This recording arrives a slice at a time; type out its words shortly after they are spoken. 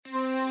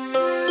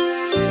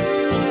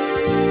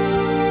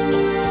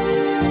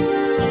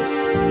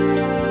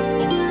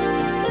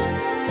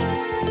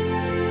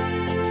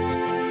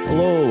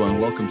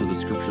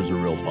Scriptures Are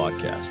Real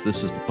podcast.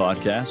 This is the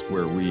podcast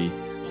where we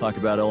talk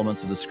about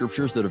elements of the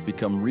Scriptures that have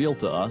become real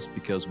to us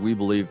because we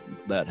believe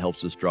that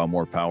helps us draw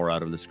more power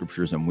out of the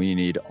Scriptures, and we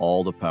need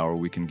all the power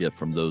we can get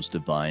from those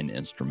divine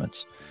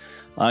instruments.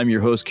 I'm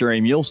your host,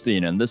 Kerry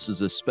Muhlstein, and this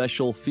is a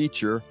special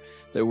feature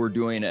that we're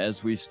doing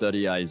as we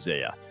study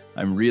Isaiah.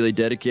 I'm really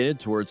dedicated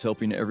towards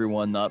helping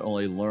everyone not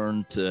only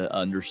learn to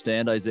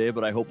understand Isaiah,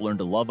 but I hope learn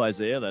to love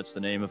Isaiah. That's the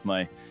name of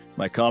my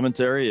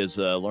commentary, is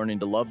Learning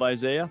to Love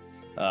Isaiah.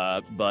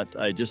 But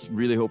I just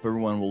really hope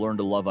everyone will learn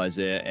to love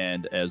Isaiah.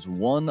 And as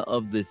one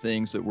of the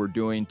things that we're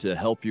doing to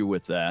help you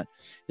with that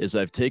is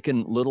I've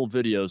taken little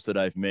videos that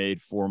I've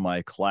made for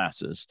my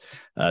classes.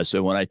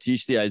 So when I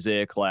teach the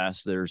Isaiah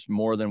class, there's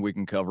more than we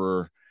can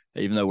cover.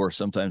 Even though we're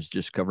sometimes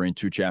just covering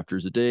 2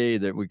 chapters a day,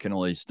 that we can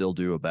only still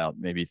do about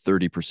maybe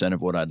 30%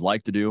 of what I'd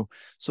like to do.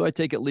 So I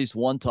take at least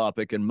one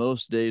topic, and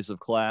most days of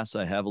class,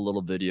 I have a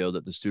little video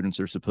that the students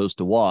are supposed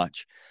to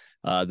watch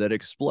that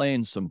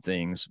explains some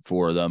things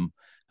for them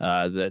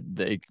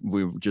that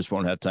we just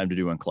won't have time to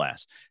do in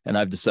class. And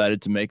I've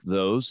decided to make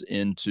those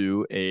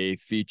into a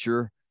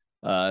feature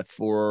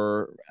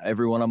for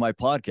everyone on my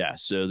podcast.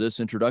 So this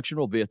introduction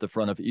will be at the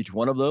front of each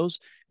one of those.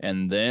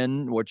 And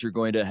then what you're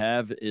going to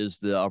have is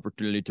the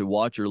opportunity to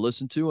watch or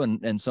listen to.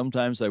 And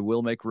sometimes I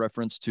will make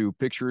reference to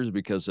pictures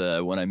because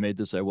when I made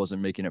this, I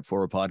wasn't making it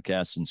for a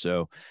podcast. And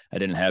so I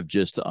didn't have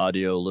just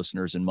audio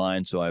listeners in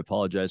mind. So I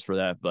apologize for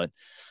that. But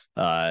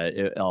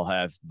I'll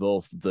have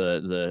both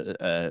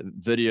the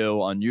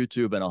video on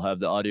YouTube and I'll have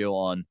the audio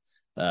on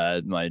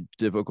my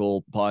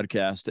typical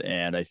podcast,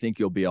 and I think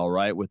you'll be all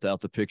right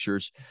without the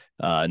pictures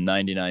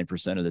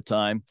 99% of the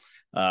time.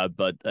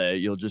 But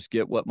you'll just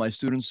get what my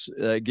students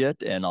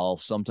get, and I'll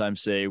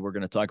sometimes say we're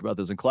going to talk about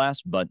this in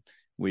class, but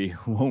we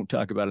won't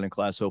talk about it in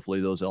class. Hopefully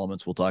those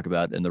elements we'll talk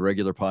about in the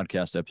regular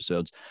podcast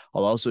episodes.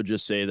 I'll also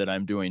just say that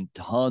I'm doing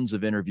tons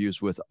of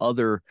interviews with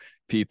other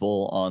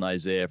people on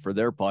Isaiah for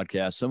their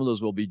podcast. Some of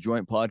those will be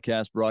joint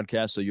podcast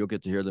broadcasts, so you'll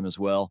get to hear them as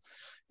well.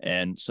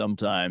 And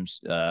sometimes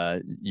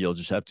you'll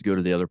just have to go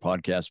to the other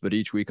podcasts. But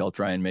each week I'll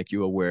try and make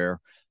you aware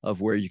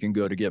of where you can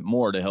go to get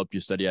more to help you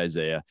study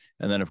Isaiah.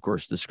 And then, of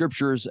course, the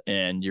Scriptures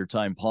and your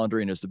time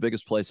pondering is the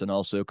biggest place, and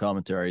also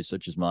commentaries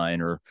such as mine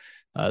or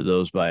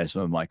those by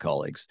some of my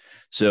colleagues.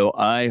 So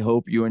I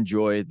hope you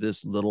enjoy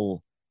this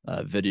little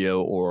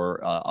video or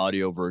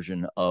audio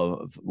version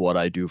of what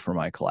I do for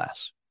my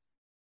class.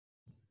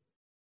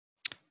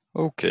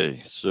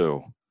 Okay,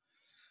 so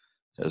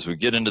as we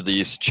get into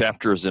these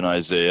chapters in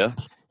Isaiah,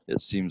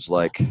 it seems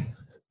like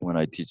when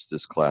I teach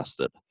this class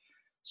that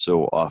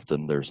so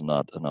often there's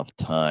not enough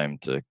time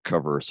to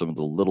cover some of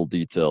the little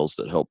details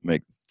that help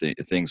make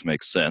things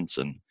make sense,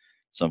 and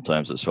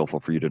sometimes it's helpful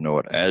for you to know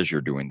it as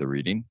you're doing the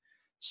reading.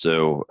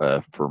 So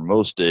for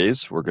most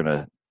days, we're going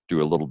to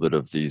do a little bit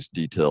of these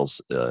details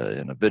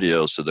in a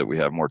video so that we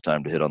have more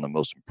time to hit on the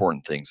most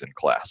important things in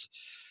class.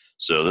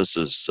 So this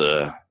is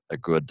a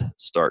good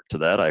start to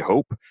that, I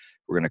hope.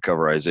 We're going to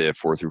cover Isaiah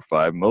 4 through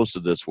 5. Most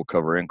of this we'll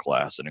cover in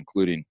class, and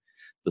including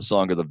the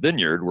Song of the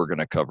Vineyard, we're going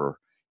to cover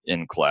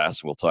in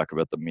class. We'll talk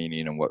about the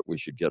meaning and what we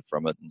should get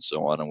from it and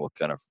so on, and we'll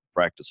kind of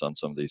practice on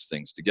some of these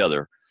things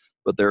together.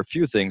 But there are a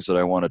few things that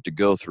I wanted to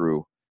go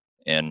through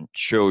and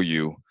show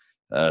you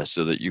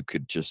so that you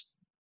could just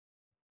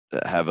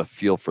have a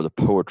feel for the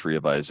poetry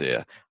of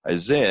Isaiah.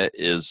 Isaiah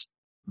is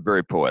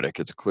very poetic.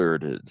 It's clear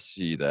to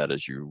see that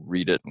as you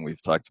read it, and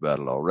we've talked about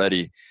it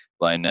already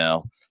by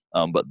now.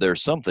 But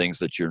there's some things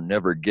that you're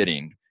never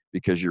getting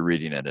because you're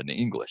reading it in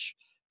English.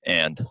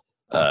 And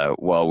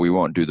while we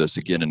won't do this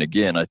again and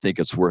again, I think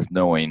it's worth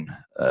knowing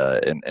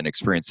and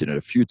experiencing it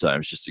a few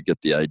times just to get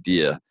the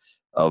idea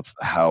of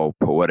how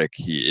poetic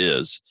he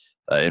is.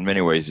 In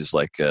many ways, he's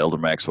like Elder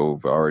Maxwell,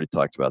 we've already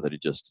talked about, that he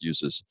just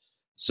uses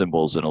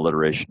symbols and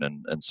alliteration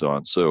and so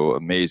on so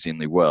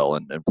amazingly well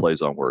and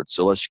plays on words.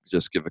 So let's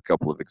just give a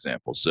couple of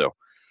examples. So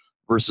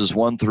verses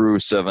 1 through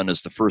 7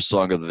 is the first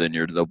Song of the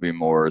Vineyard. There'll be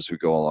more as we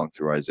go along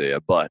through Isaiah,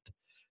 but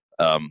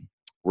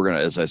we're going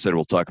to, as I said,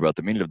 we'll talk about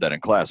the meaning of that in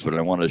class, but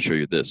I wanted to show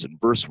you this. In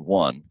verse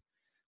 1,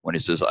 when he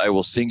says, I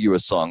will sing you a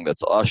song,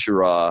 that's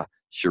Asherah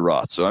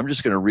Shirath. So I'm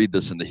just going to read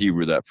this in the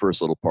Hebrew, that first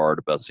little part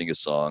about sing a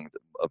song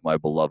of my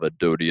beloved.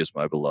 Dodi is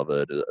my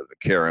beloved.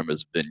 Karim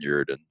is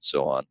vineyard, and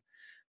so on.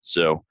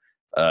 So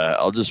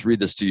I'll just read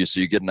this to you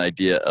so you get an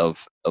idea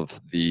of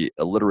the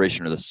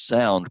alliteration or the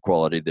sound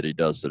quality that he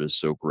does that is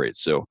so great.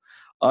 So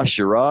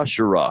Asherah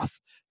Shirath,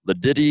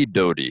 Ladidi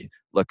Dodi,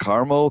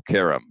 Lakarmo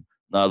Karim,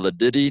 Na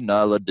Ladidi,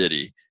 Na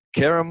Ladidi,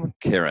 Karim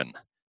Karen,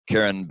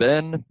 Karen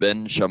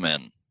Ben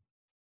Shaman.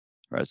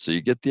 All right, so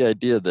you get the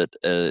idea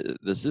that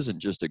this isn't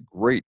just a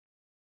great,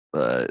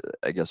 I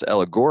guess,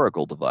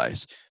 allegorical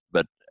device,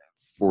 but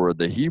for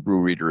the Hebrew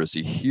reader as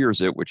he hears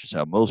it, which is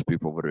how most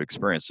people would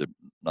experience it.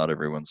 Not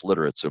everyone's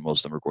literate, so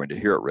most of them are going to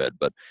hear it read,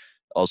 but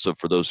also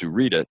for those who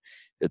read it,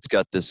 it's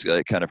got this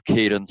kind of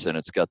cadence, and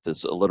it's got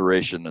this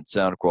alliteration and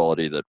sound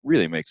quality that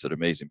really makes it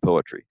amazing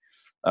poetry.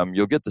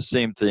 You'll get the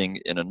same thing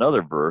in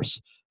another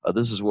verse.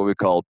 This is what we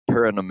call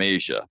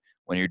paranomasia,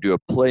 when you do a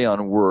play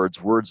on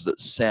words that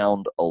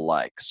sound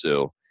alike.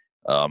 So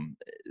Um,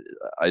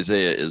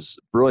 Isaiah is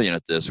brilliant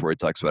at this, where he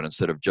talks about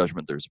instead of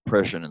judgment, there's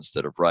oppression.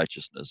 Instead of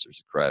righteousness,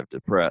 there's a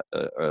cry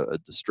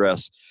of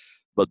distress.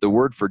 But the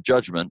word for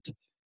judgment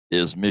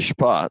is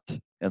mishpat,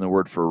 and the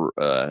word for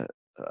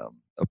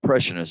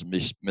oppression is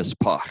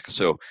mispach.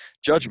 So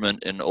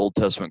judgment in Old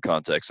Testament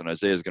context, and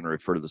Isaiah is going to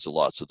refer to this a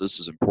lot, so this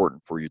is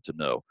important for you to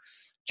know.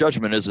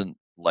 Judgment isn't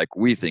like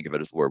we think of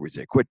it as where we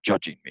say, quit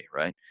judging me,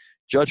 right?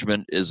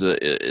 Judgment it's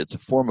a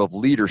form of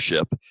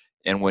leadership,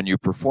 and when you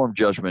perform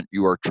judgment,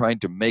 you are trying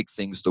to make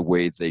things the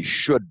way they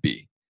should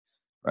be,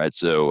 right?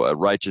 So a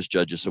righteous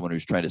judge is someone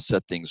who's trying to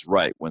set things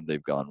right when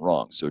they've gone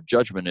wrong. So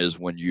judgment is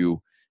when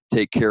you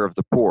take care of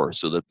the poor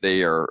so that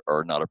they are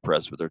not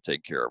oppressed, but they're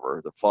taken care of,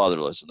 or the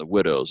fatherless and the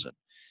widows,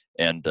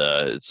 and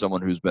it's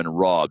someone who's been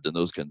robbed and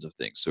those kinds of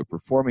things. So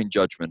performing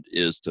judgment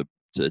is to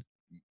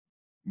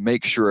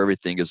make sure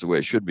everything is the way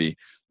it should be.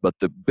 But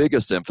the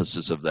biggest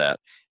emphasis of that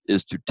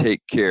is to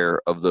take care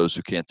of those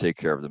who can't take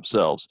care of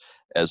themselves,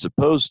 as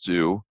opposed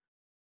to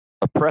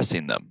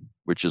oppressing them,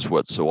 which is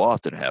what so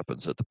often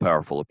happens, that the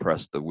powerful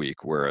oppress the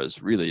weak,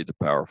 whereas really the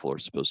powerful are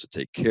supposed to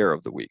take care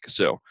of the weak.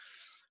 So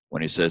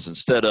when he says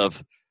instead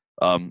of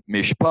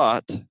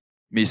mishpat,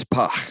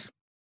 mispach,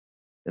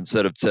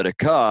 instead of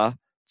tzedakah,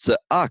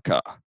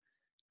 tzedakah,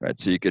 right?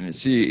 So you can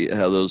see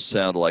how those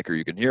sound alike, or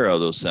you can hear how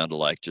those sound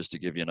alike, just to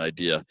give you an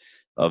idea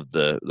of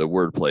the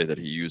wordplay that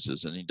he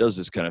uses. And he does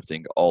this kind of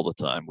thing all the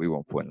time. We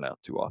won't point it out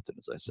too often,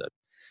 as I said.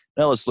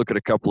 Now let's look at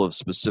a couple of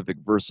specific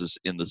verses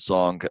in the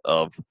Song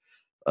of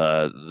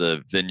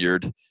the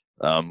Vineyard.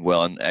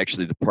 And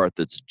actually the part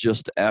that's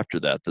just after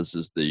that, this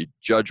is the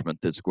judgment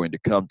that's going to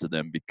come to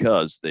them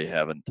because they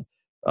haven't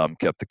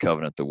kept the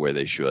covenant the way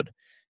they should.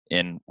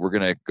 And we're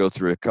going to go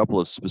through a couple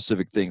of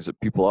specific things that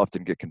people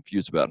often get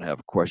confused about and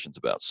have questions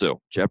about. So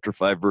chapter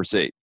 5, verse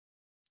 8,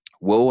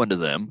 woe unto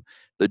them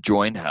that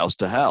join house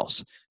to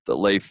house, that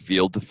lay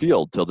field to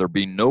field, till there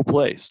be no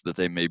place, that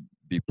they may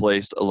be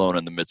placed alone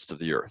in the midst of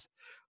the earth.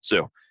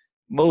 So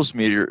most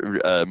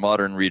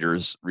modern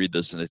readers read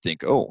this and they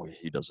think, oh,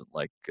 he doesn't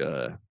like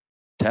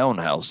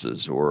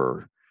townhouses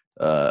or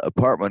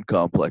apartment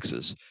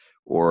complexes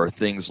or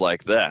things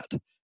like that.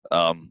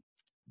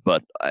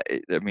 But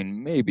I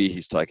mean, maybe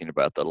he's talking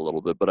about that a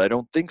little bit, but I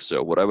don't think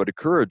so. What I would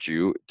encourage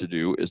you to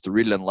do is to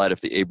read it in light of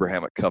the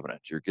Abrahamic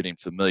covenant. You're getting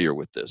familiar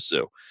with this.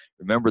 So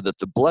remember that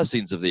the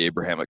blessings of the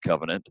Abrahamic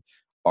covenant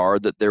are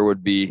that there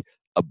would be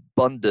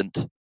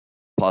abundant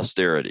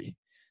posterity,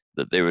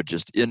 that they would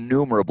just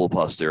innumerable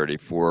posterity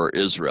for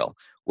Israel.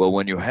 Well,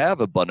 when you have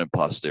abundant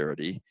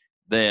posterity,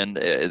 then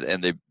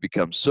and they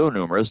become so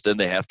numerous, then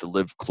they have to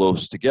live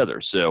close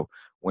together. So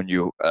when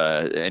you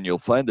and you'll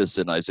find this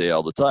in Isaiah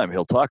all the time,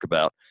 he'll talk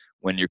about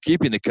when you're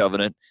keeping the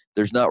covenant,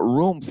 there's not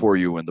room for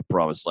you in the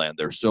promised land.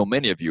 There's so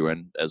many of you,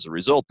 and as a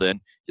result,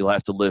 then you'll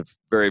have to live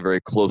very, very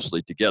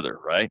closely together,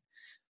 right?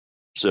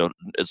 So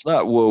it's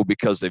not woe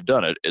because they've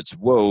done it, it's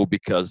woe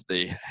because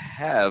they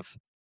have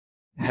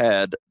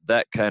had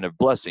that kind of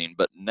blessing,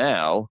 but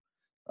now,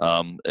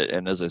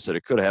 and as I said,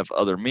 it could have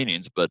other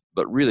meanings, but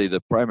really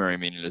the primary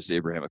meaning is the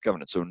Abrahamic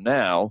covenant. So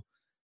now,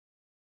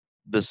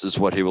 this is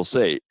what he will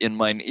say: in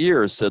mine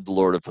ears, said the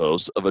Lord of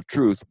hosts, of a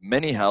truth,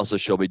 many houses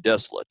shall be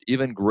desolate,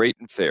 even great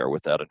and fair,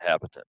 without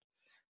inhabitant.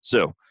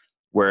 So,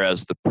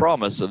 whereas the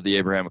promise of the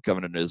Abrahamic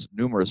covenant is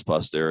numerous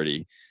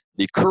posterity,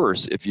 the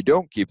curse, if you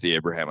don't keep the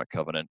Abrahamic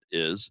covenant,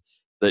 is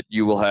that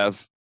you will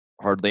have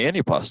hardly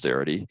any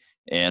posterity,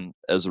 and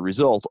as a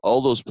result,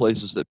 all those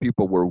places that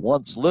people were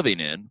once living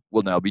in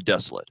will now be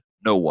desolate.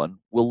 No one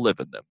will live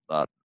in them,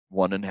 not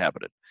one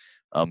inhabitant,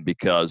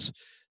 because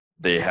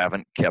they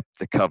haven't kept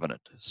the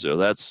covenant. So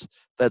that's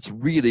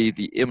really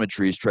the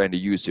imagery he's trying to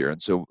use here. And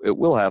so it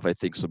will have, I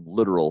think, some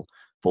literal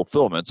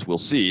fulfillments. We'll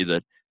see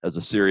that as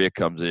Assyria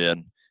comes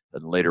in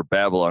and later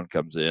Babylon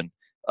comes in,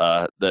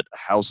 that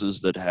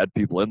houses that had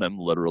people in them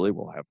literally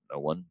will have no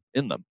one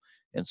in them.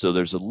 And so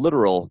there's a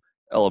literal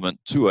element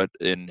to it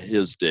in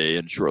his day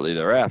and shortly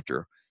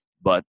thereafter.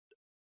 But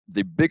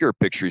the bigger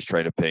picture he's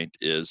trying to paint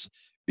is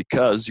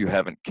because you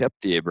haven't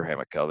kept the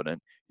Abrahamic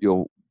covenant,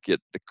 you'll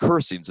get the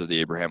cursings of the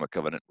Abrahamic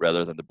covenant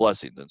rather than the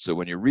blessings. And so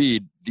when you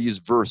read these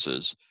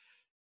verses,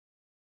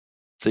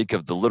 think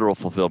of the literal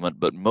fulfillment,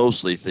 but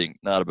mostly think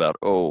not about,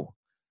 oh,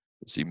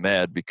 is he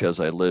mad because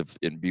I live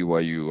in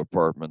BYU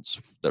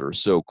apartments that are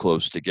so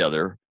close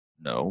together?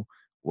 No.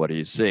 What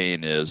he's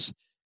saying is,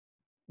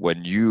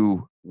 when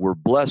you were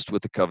blessed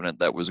with the covenant,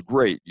 that was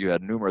great. You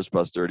had numerous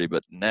posterity,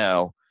 but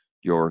now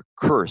you're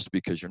cursed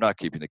because you're not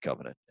keeping the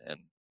covenant, and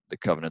the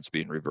covenant's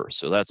being reversed.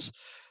 So that's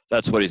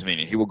what he's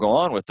meaning. He will go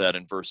on with that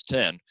in verse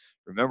 10.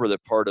 Remember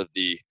that part of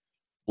the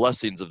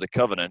blessings of the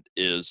covenant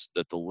is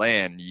that the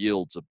land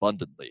yields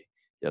abundantly.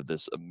 You have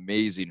this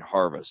amazing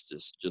harvest,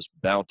 it's just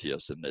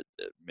bounteous, and it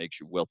makes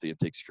you wealthy and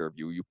takes care of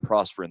you. You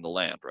prosper in the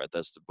land, right?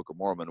 That's the Book of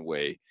Mormon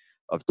way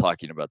of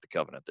talking about the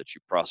covenant, that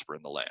you prosper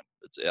in the land.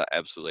 It's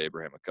absolutely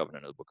Abrahamic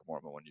covenant in the Book of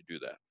Mormon when you do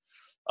that.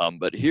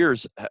 But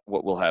here's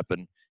what will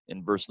happen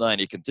in verse 9.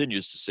 He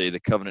continues to say the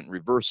covenant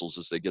reversals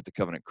as they get the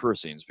covenant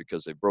cursings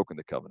because they've broken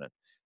the covenant.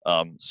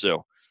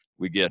 So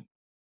we get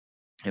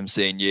him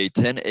saying, yea,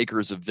 10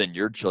 acres of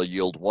vineyard shall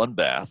yield 1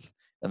 bath,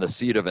 and the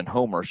seed of an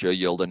homer shall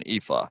yield an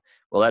ephah.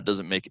 Well, that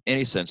doesn't make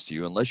any sense to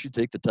you unless you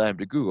take the time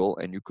to Google,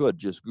 and you could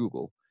just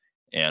Google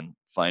and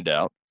find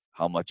out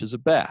how much is a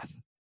bath,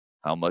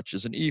 how much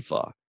is an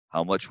ephah,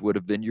 how much would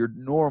a vineyard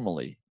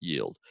normally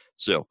yield.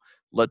 So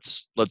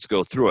let's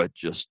go through it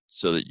just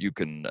so that you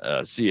can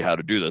see how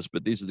to do this.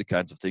 But these are the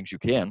kinds of things you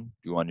can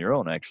do on your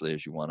own, actually,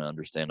 as you want to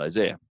understand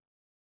Isaiah.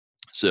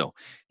 So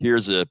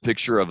here's a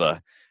picture of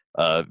a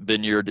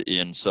vineyard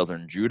in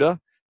southern Judah.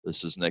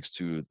 This is next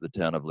to the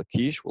town of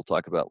Lachish. We'll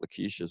talk about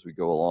Lachish as we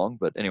go along.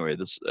 But anyway,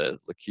 this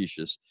Lachish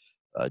is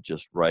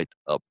just right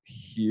up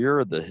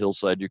here, the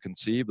hillside you can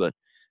see, but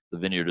the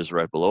vineyard is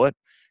right below it.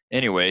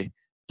 Anyway,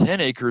 10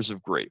 acres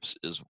of grapes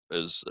is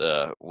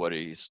what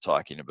he's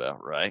talking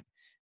about, right?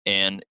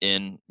 And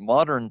in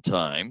modern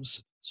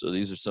times, so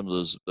these are some of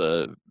those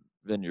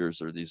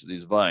vineyards or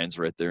these vines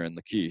right there in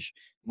Lachish.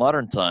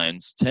 Modern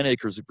times, 10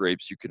 acres of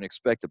grapes, you can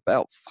expect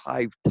about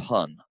 5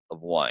 tons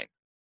of wine.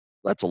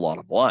 That's a lot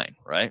of wine,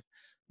 right?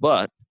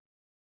 But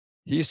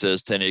he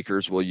says 10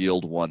 acres will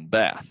yield 1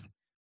 bath.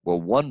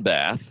 Well, 1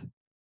 bath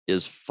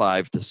is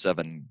 5 to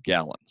 7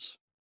 gallons,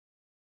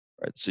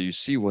 right? So you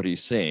see what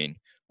he's saying.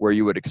 Where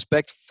you would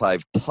expect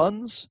 5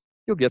 tons,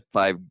 you'll get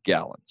 5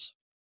 gallons.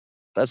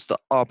 That's the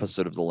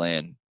opposite of the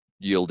land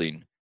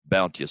yielding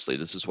bounteously.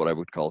 This is what I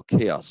would call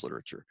chaos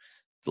literature.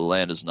 The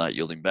land is not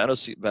yielding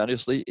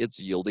bounteously, it's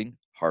yielding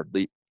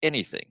hardly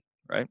anything,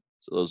 right?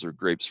 So those are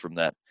grapes from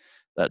that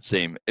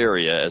same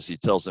area, as he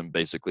tells them,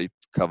 basically,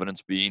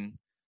 covenants being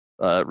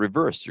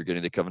reversed. You're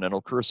getting the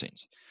covenantal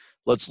cursings.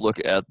 Let's look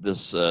at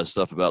this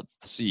stuff about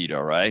seed,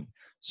 all right?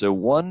 So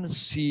 1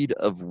 seed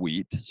of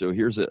wheat, so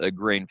here's a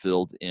grain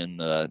field in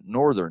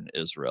northern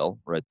Israel,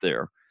 right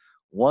there.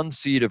 1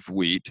 seed of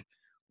wheat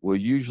will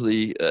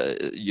usually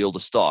yield a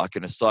stalk,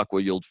 and a stalk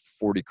will yield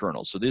 40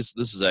 kernels. So this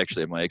is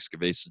actually my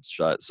excavation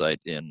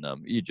site in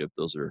Egypt.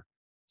 Those are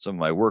some of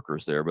my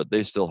workers there, but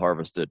they still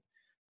harvest it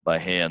by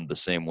hand the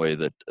same way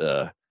that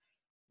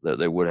that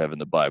they would have in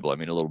the Bible. I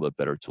mean, a little bit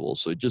better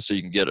tools. So just so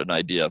you can get an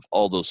idea of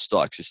all those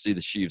stalks, you see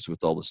the sheaves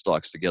with all the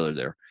stalks together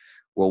there.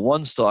 Well,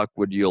 1 stalk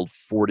would yield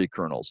 40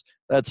 kernels.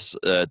 That's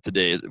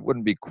today. It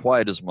wouldn't be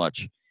quite as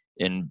much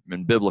in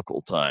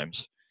biblical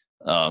times.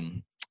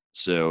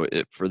 So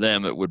for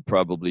them, it would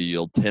probably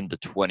yield 10 to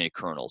 20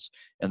 kernels.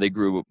 And they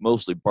grew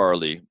mostly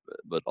barley,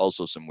 but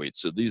also some wheat.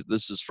 So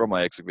this is from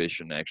my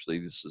excavation, actually.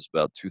 This is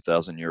about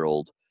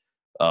 2,000-year-old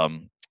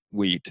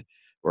wheat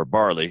or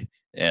barley.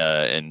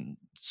 And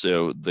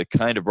so the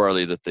kind of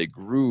barley that they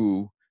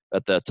grew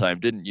at that time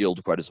didn't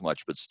yield quite as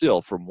much. But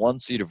still, from 1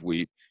 seed of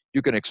wheat,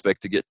 you can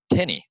expect to get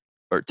 10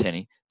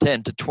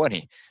 to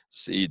 20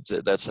 seeds.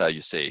 That's how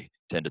you say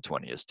 10 to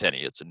 20 is 10.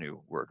 It's a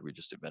new word we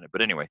just invented.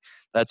 But anyway,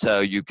 that's how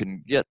you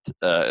can get,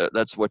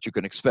 that's what you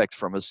can expect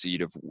from a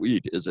seed of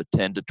wheat, is a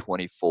 10 to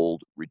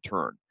 20-fold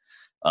return.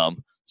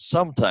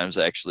 Sometimes,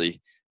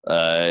 actually,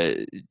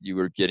 you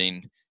were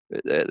getting,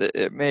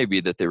 it may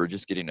be that they were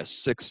just getting a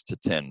 6 to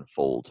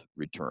 10-fold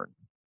return.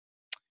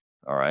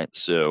 All right,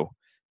 so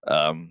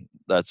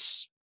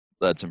that's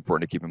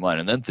important to keep in mind.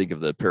 And then think of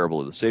the parable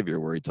of the Savior,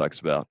 where he talks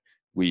about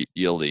wheat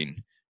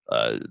yielding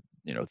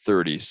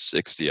 30,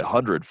 60,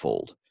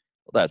 100-fold.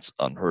 Well, that's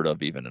unheard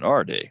of even in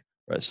our day,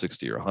 right?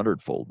 60 or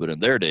 100-fold. But in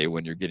their day,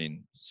 when you're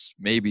getting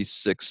maybe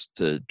 6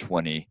 to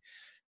 20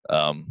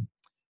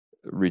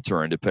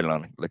 return, depending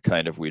on the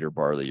kind of wheat or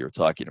barley you're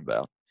talking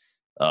about,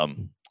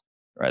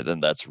 right, then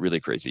that's really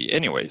crazy.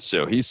 Anyway,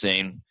 so he's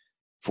saying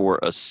for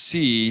a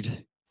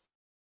seed,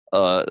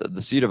 the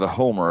seed of a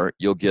homer,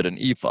 you'll get an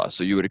ephah.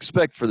 So you would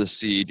expect for the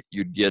seed,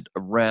 you'd get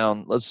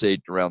around, let's say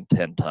around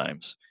 10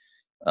 times.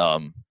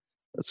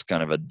 That's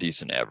kind of a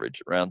decent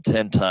average, around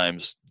 10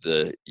 times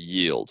the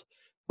yield.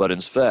 But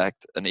in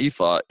fact, an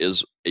ephah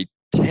is a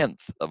 1/10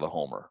 of a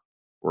homer,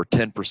 or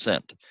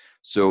 10%.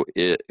 So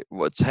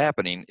what's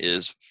happening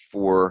is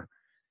for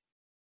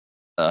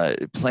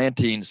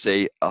planting,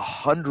 say,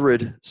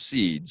 100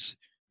 seeds,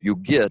 you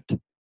get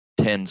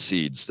 10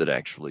 seeds that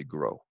actually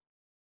grow.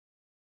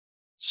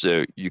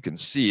 So you can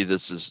see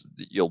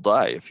you'll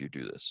die if you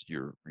do this.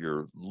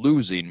 You're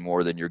losing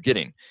more than you're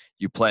getting.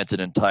 You plant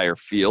an entire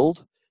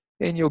field,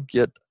 and you'll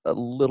get a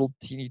little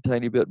teeny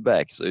tiny bit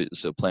back.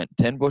 So plant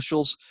 10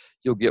 bushels,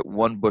 you'll get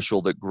 1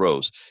 bushel that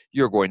grows.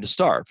 You're going to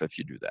starve if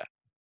you do that,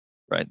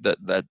 right?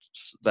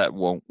 That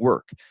won't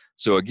work.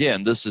 So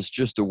again, this is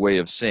just a way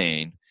of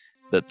saying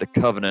that the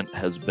covenant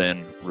has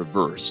been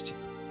reversed,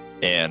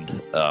 and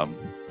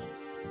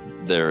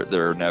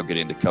they're now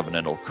getting the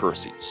covenantal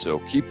cursings. So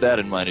keep that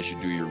in mind as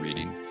you do your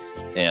reading,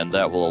 and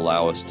that will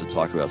allow us to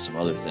talk about some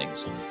other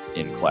things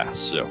in class.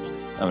 So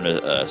I'm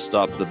going to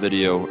stop the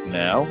video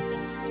now,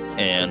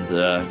 and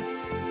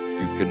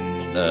you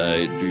can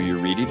do your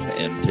reading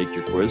and take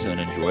your quiz and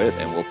enjoy it,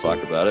 and we'll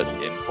talk about it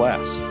in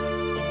class.